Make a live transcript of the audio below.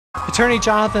Attorney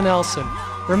Jonathan Elson,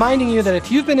 reminding you that if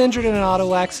you've been injured in an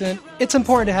auto accident, it's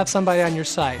important to have somebody on your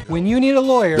side. When you need a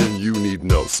lawyer, then you need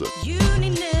Nelson.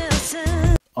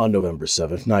 On November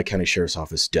 7th, Nye County Sheriff's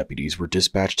Office deputies were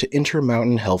dispatched to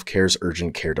Intermountain Healthcare's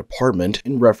Urgent Care Department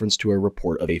in reference to a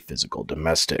report of a physical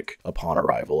domestic. Upon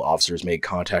arrival, officers made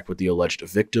contact with the alleged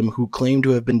victim, who claimed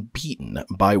to have been beaten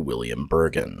by William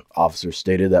Bergen. Officers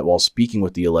stated that while speaking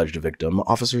with the alleged victim,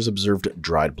 officers observed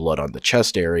dried blood on the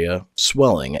chest area,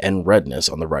 swelling and redness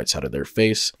on the right side of their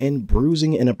face, and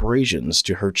bruising and abrasions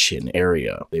to her chin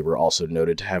area. They were also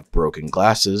noted to have broken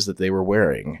glasses that they were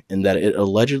wearing, and that it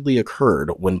allegedly occurred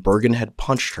when Bergen had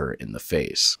punched her in the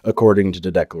face. According to the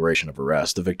declaration of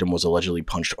arrest, the victim was allegedly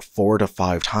punched 4 to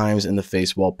 5 times in the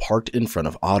face while parked in front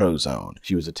of AutoZone.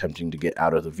 She was attempting to get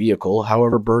out of the vehicle,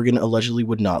 however Bergen allegedly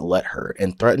would not let her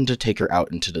and threatened to take her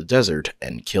out into the desert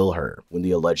and kill her. When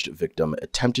the alleged victim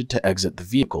attempted to exit the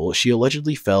vehicle, she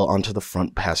allegedly fell onto the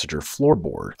front passenger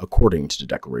floorboard, according to the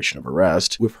declaration of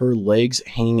arrest, with her legs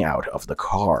hanging out of the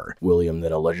car. William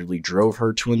then allegedly drove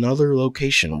her to another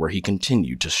location where he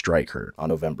continued to strike her.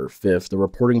 On November 5th, the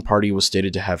reporting party was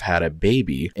stated to have had a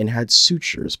baby and had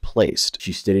sutures placed.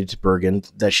 She stated to Bergen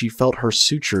that she felt her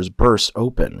sutures burst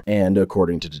open, and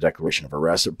according to the declaration of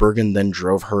arrest, Bergen then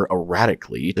drove her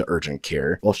erratically to urgent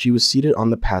care while she was seated on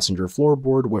the passenger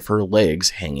floorboard with her legs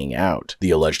hanging out.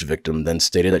 The alleged victim then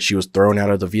stated that she was thrown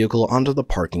out of the vehicle onto the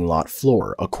parking lot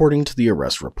floor, according to the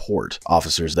arrest report.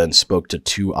 Officers then spoke to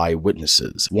 2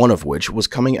 eyewitnesses, one of which was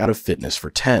coming out of Fitness for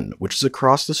 10, which is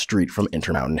across the street from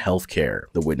Intermountain Healthcare.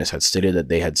 The witness had stated that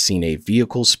they had seen a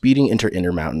vehicle speeding into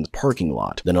Intermountain's parking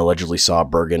lot, then allegedly saw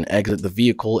Bergen exit the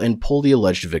vehicle and pull the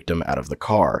alleged victim out of the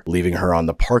car, leaving her on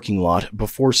the parking lot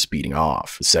before speeding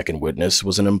off. The second witness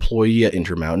was an employee at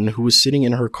Intermountain who was sitting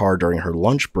in her car during her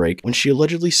lunch break when she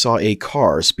allegedly saw a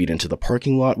car speed into the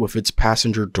parking lot with its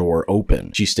passenger door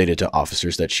open. She stated to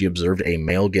officers that she observed a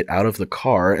male get out of the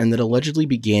car and then allegedly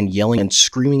began yelling and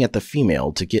screaming at the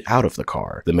female to get out of the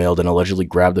car. The male then allegedly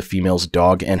grabbed the female's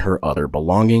dog and her other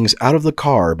belongings out of the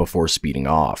car before speeding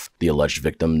off. The alleged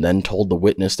victim then told the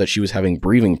witness that she was having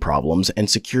breathing problems, and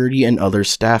security and other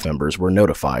staff members were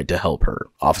notified to help her.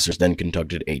 Officers then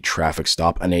conducted a traffic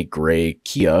stop on a gray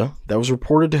Kia that was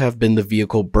reported to have been the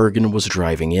vehicle Bergen was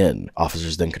driving in.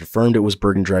 Officers then confirmed it was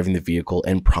Bergen driving the vehicle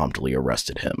and promptly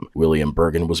arrested him. William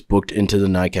Bergen was booked into the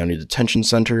Nye County Detention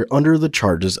Center under the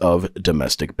charges of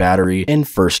domestic battery and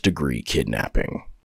first-degree kidnapping.